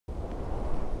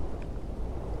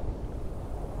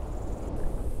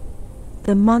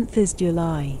The month is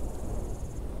July.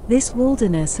 This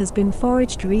wilderness has been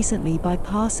foraged recently by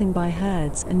passing by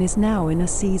herds and is now in a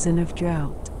season of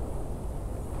drought.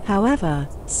 However,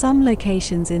 some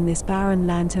locations in this barren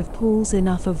land have pools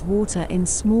enough of water in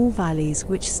small valleys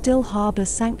which still harbor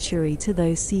sanctuary to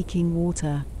those seeking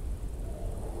water.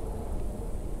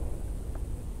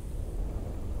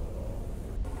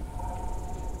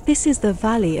 This is the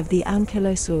valley of the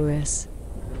Ankylosaurus.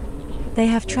 They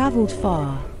have traveled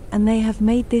far, and they have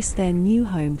made this their new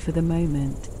home for the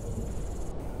moment.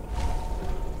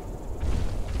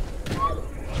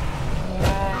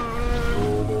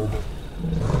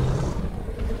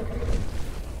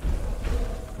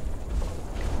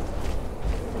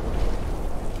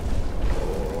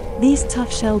 These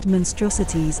tough-shelled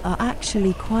monstrosities are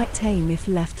actually quite tame if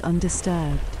left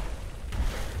undisturbed.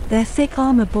 Their thick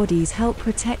armor bodies help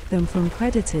protect them from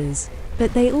predators,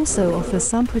 but they also offer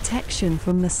some protection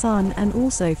from the sun and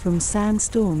also from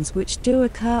sandstorms which do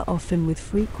occur often with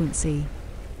frequency.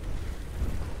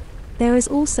 There is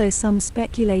also some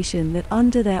speculation that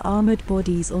under their armored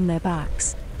bodies on their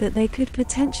backs, that they could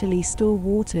potentially store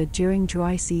water during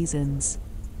dry seasons.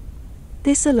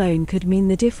 This alone could mean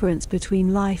the difference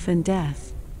between life and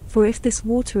death, for if this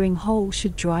watering hole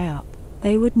should dry up,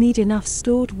 they would need enough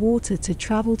stored water to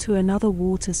travel to another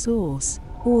water source,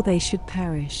 or they should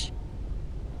perish.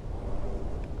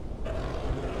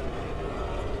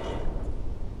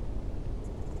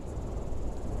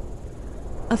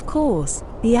 Of course,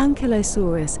 the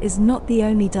Ankylosaurus is not the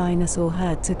only dinosaur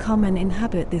herd to come and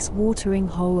inhabit this watering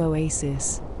hole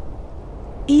oasis.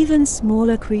 Even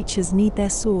smaller creatures need their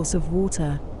source of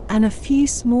water, and a few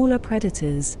smaller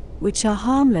predators, which are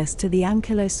harmless to the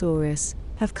Ankylosaurus,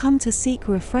 have come to seek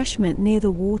refreshment near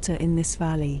the water in this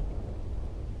valley.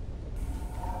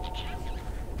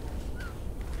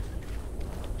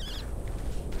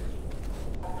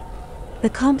 The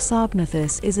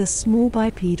Compsognathus is a small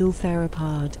bipedal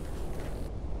theropod.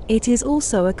 It is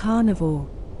also a carnivore,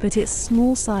 but its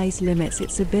small size limits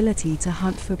its ability to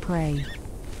hunt for prey.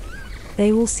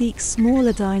 They will seek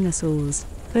smaller dinosaurs,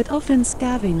 but often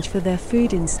scavenge for their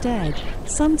food instead,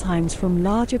 sometimes from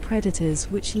larger predators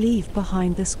which leave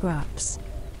behind the scraps.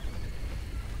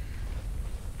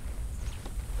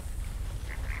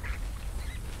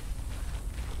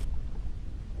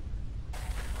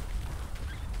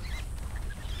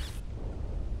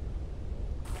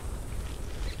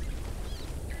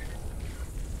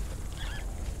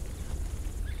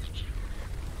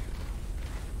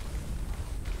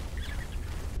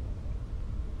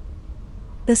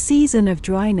 The season of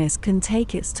dryness can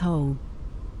take its toll.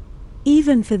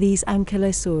 Even for these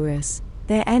Ankylosaurus,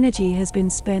 their energy has been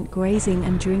spent grazing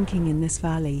and drinking in this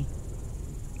valley.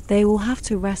 They will have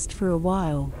to rest for a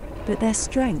while, but their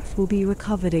strength will be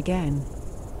recovered again.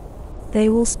 They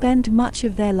will spend much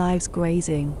of their lives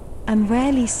grazing, and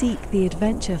rarely seek the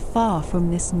adventure far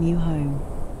from this new home.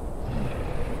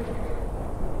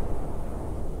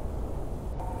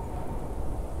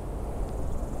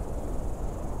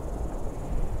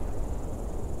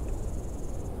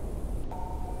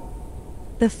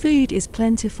 The food is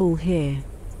plentiful here.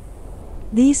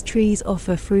 These trees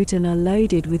offer fruit and are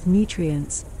loaded with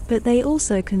nutrients, but they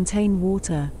also contain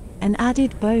water, an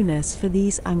added bonus for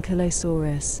these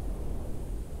Ankylosaurus.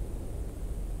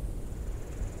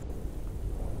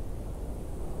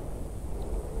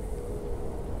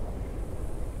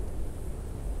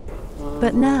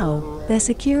 But now, their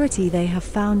security they have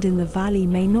found in the valley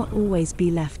may not always be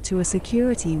left to a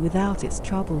security without its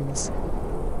troubles.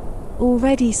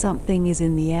 Already something is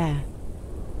in the air.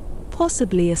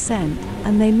 Possibly a scent,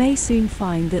 and they may soon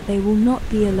find that they will not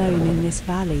be alone in this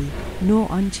valley, nor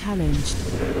unchallenged.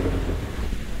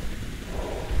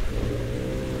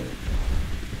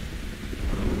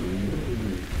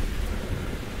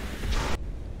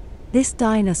 This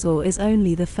dinosaur is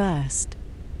only the first.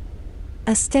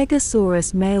 A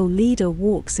Stegosaurus male leader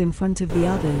walks in front of the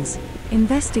others,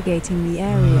 investigating the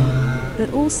area,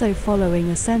 but also following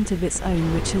a scent of its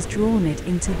own which has drawn it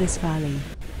into this valley.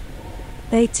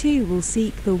 They too will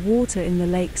seek the water in the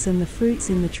lakes and the fruits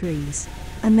in the trees,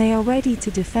 and they are ready to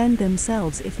defend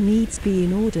themselves if needs be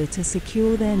in order to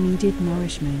secure their needed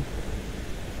nourishment.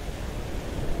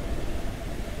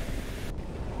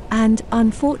 And,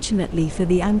 unfortunately for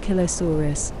the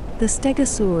Ankylosaurus, the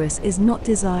Stegosaurus is not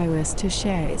desirous to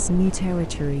share its new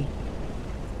territory.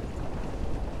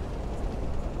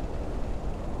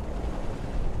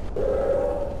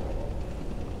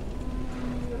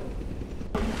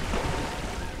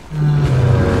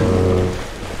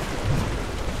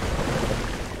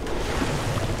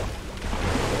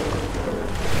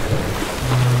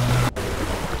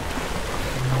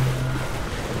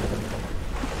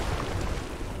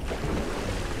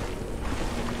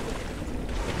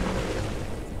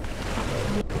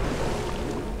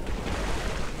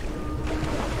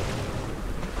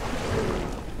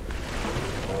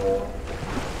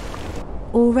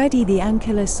 Already the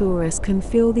Ankylosaurus can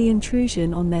feel the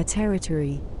intrusion on their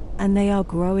territory, and they are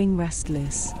growing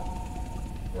restless.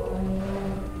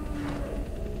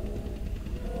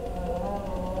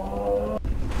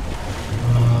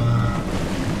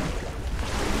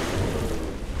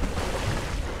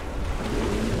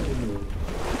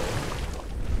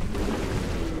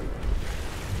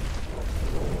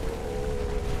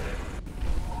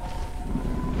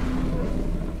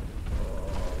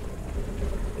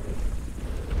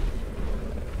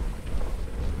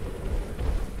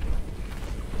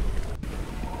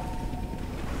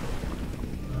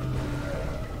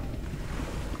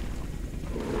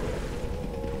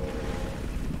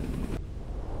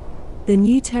 The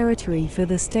new territory for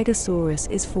the Stegosaurus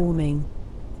is forming.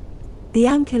 The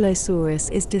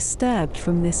Ankylosaurus is disturbed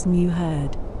from this new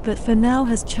herd, but for now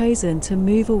has chosen to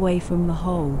move away from the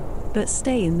hole, but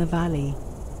stay in the valley.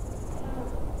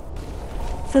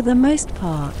 For the most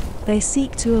part, they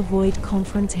seek to avoid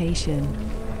confrontation.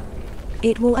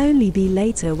 It will only be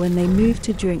later when they move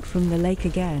to drink from the lake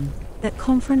again, that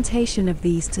confrontation of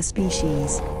these two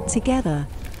species, together,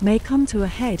 may come to a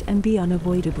head and be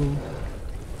unavoidable.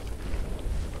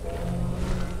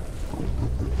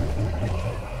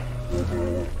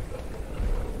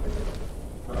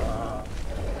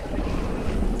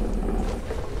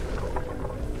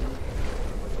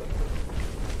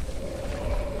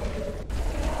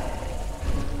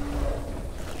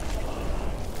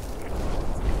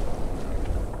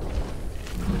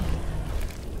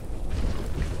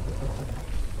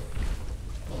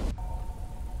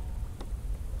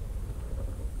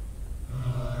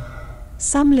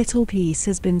 Some little piece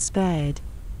has been spared.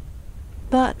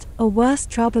 But a worse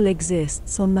trouble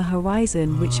exists on the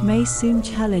horizon which may soon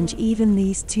challenge even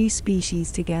these two species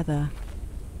together.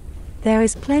 There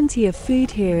is plenty of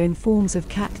food here in forms of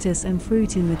cactus and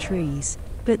fruit in the trees,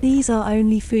 but these are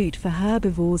only food for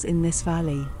herbivores in this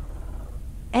valley.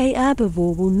 A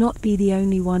herbivore will not be the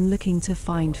only one looking to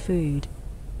find food.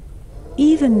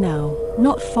 Even now,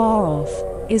 not far off,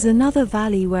 is another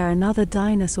valley where another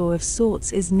dinosaur of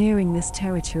sorts is nearing this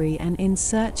territory and in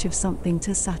search of something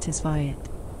to satisfy it.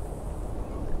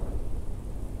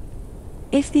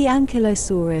 If the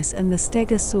Ankylosaurus and the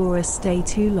Stegosaurus stay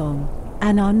too long,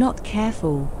 and are not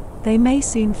careful, they may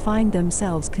soon find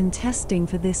themselves contesting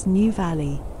for this new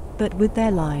valley, but with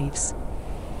their lives.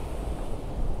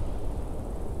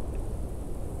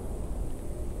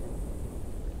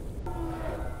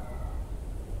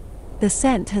 The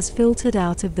scent has filtered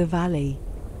out of the valley.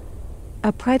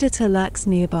 A predator lurks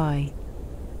nearby.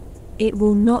 It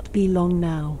will not be long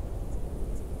now.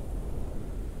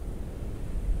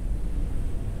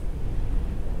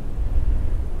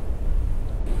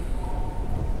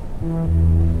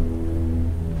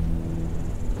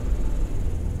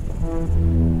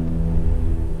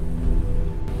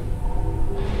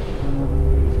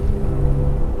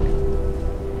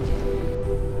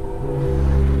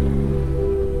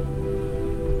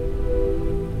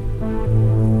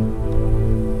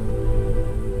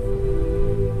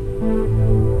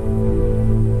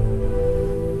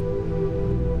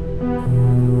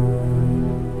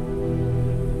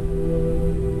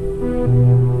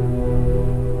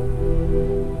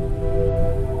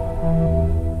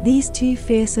 These two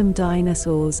fearsome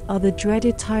dinosaurs are the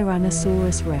dreaded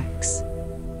Tyrannosaurus Rex.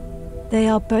 They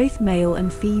are both male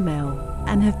and female,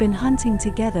 and have been hunting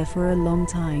together for a long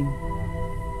time.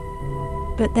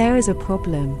 But there is a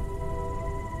problem.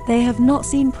 They have not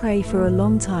seen prey for a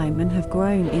long time and have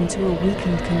grown into a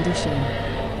weakened condition.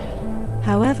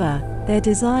 However, their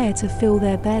desire to fill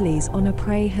their bellies on a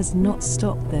prey has not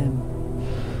stopped them.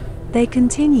 They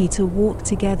continue to walk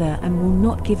together and will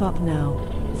not give up now,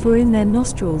 for in their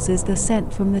nostrils is the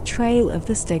scent from the trail of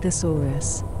the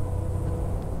Stegosaurus.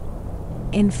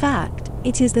 In fact,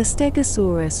 it is the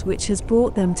Stegosaurus which has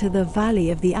brought them to the valley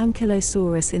of the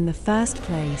Ankylosaurus in the first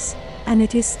place, and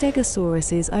it is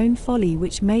Stegosaurus's own folly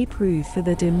which may prove for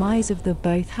the demise of the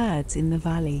both herds in the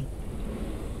valley.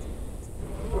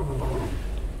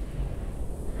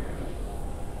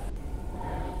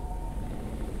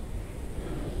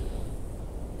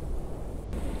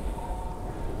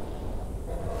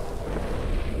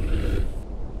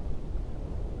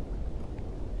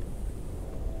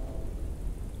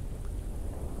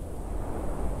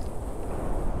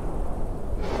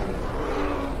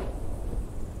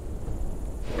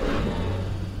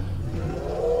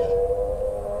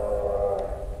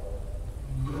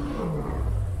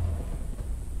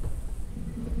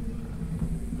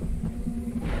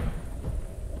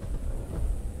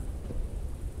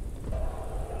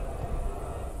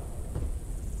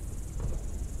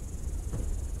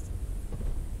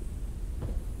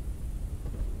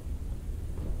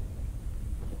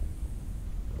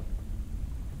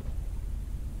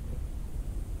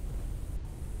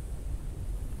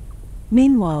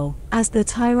 Meanwhile, as the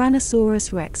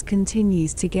Tyrannosaurus Rex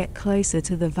continues to get closer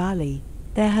to the valley,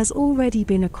 there has already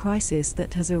been a crisis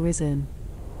that has arisen.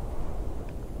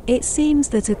 It seems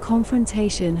that a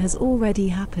confrontation has already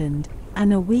happened,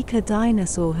 and a weaker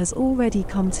dinosaur has already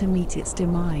come to meet its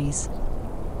demise.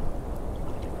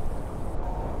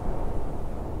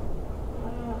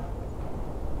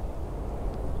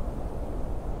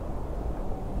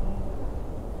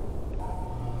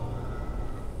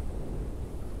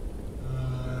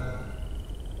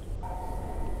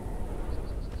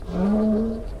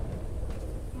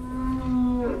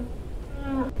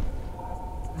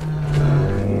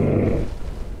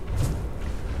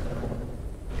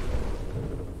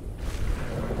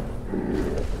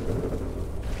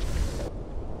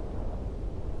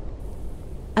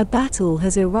 A battle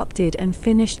has erupted and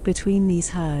finished between these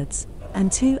herds,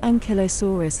 and 2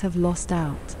 Ankylosaurus have lost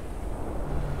out.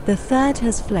 The third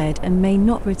has fled and may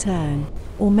not return,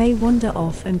 or may wander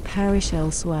off and perish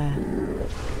elsewhere.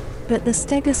 But the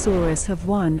Stegosaurus have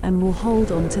won and will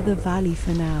hold on to the valley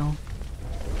for now.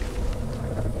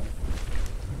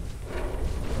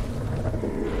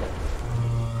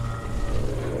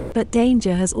 But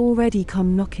danger has already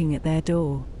come knocking at their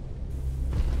door.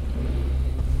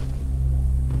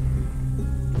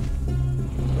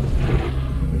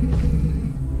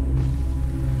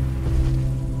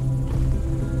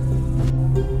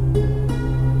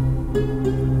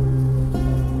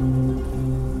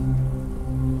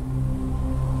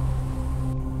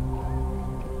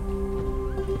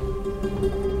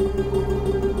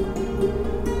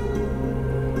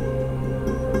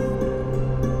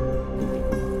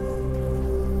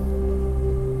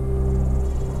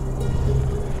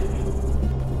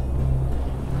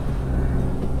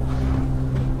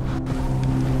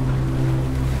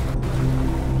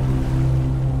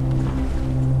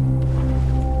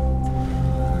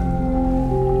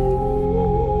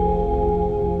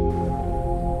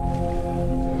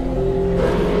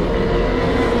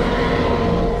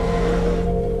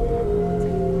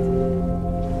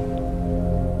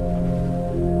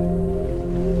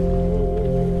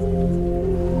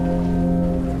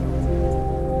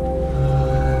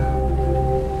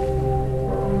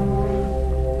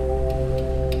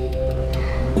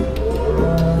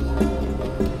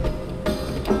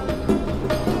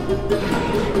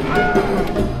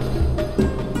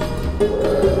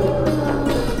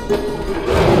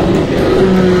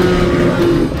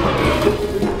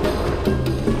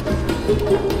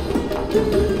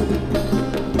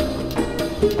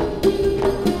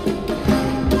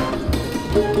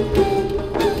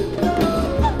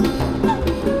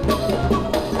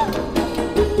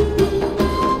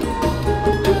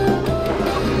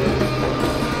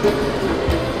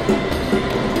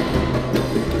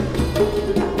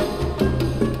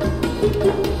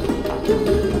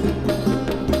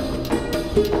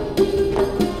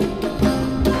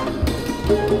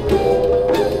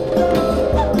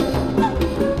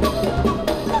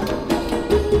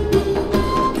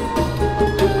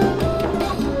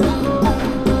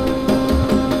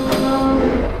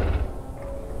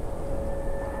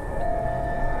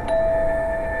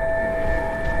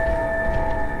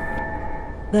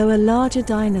 Though a larger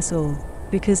dinosaur,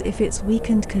 because of its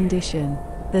weakened condition,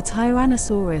 the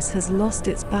Tyrannosaurus has lost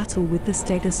its battle with the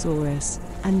Stegosaurus,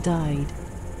 and died.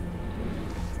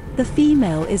 The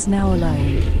female is now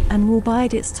alone, and will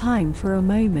bide its time for a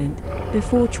moment,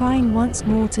 before trying once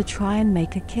more to try and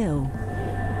make a kill.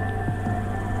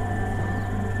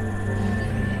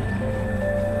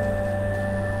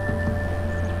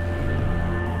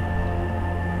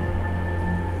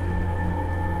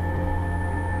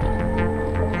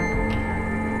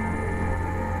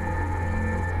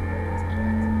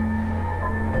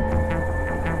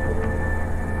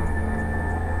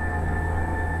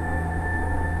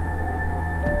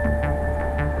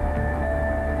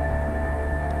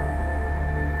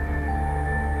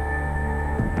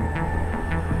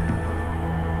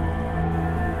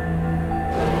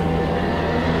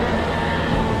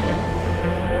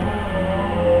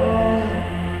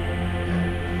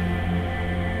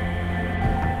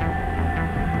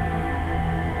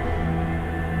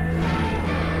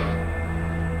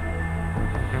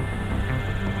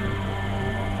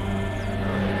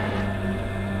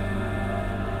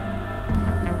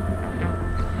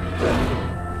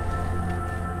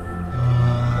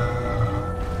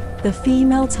 The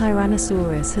female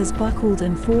Tyrannosaurus has buckled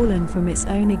and fallen from its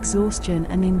own exhaustion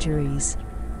and injuries.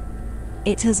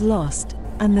 It has lost,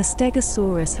 and the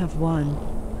Stegosaurus have won.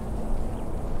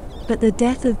 But the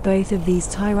death of both of these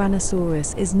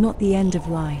Tyrannosaurus is not the end of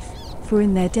life, for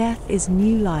in their death is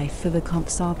new life for the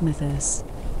Compsognathus.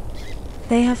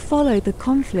 They have followed the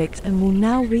conflict and will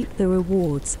now reap the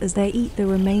rewards as they eat the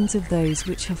remains of those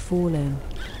which have fallen.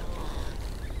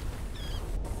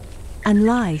 And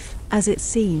life, as it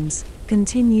seems,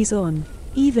 continues on,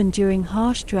 even during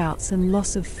harsh droughts and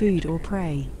loss of food or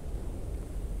prey.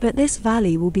 But this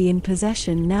valley will be in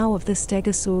possession now of the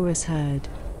Stegosaurus herd.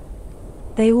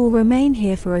 They will remain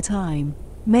here for a time,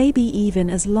 maybe even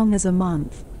as long as a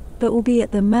month, but will be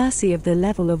at the mercy of the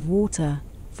level of water,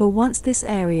 for once this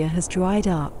area has dried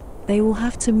up, they will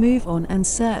have to move on and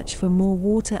search for more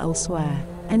water elsewhere,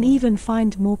 and even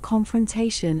find more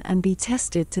confrontation and be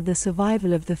tested to the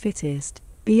survival of the fittest,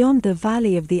 beyond the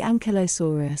valley of the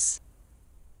Ankylosaurus.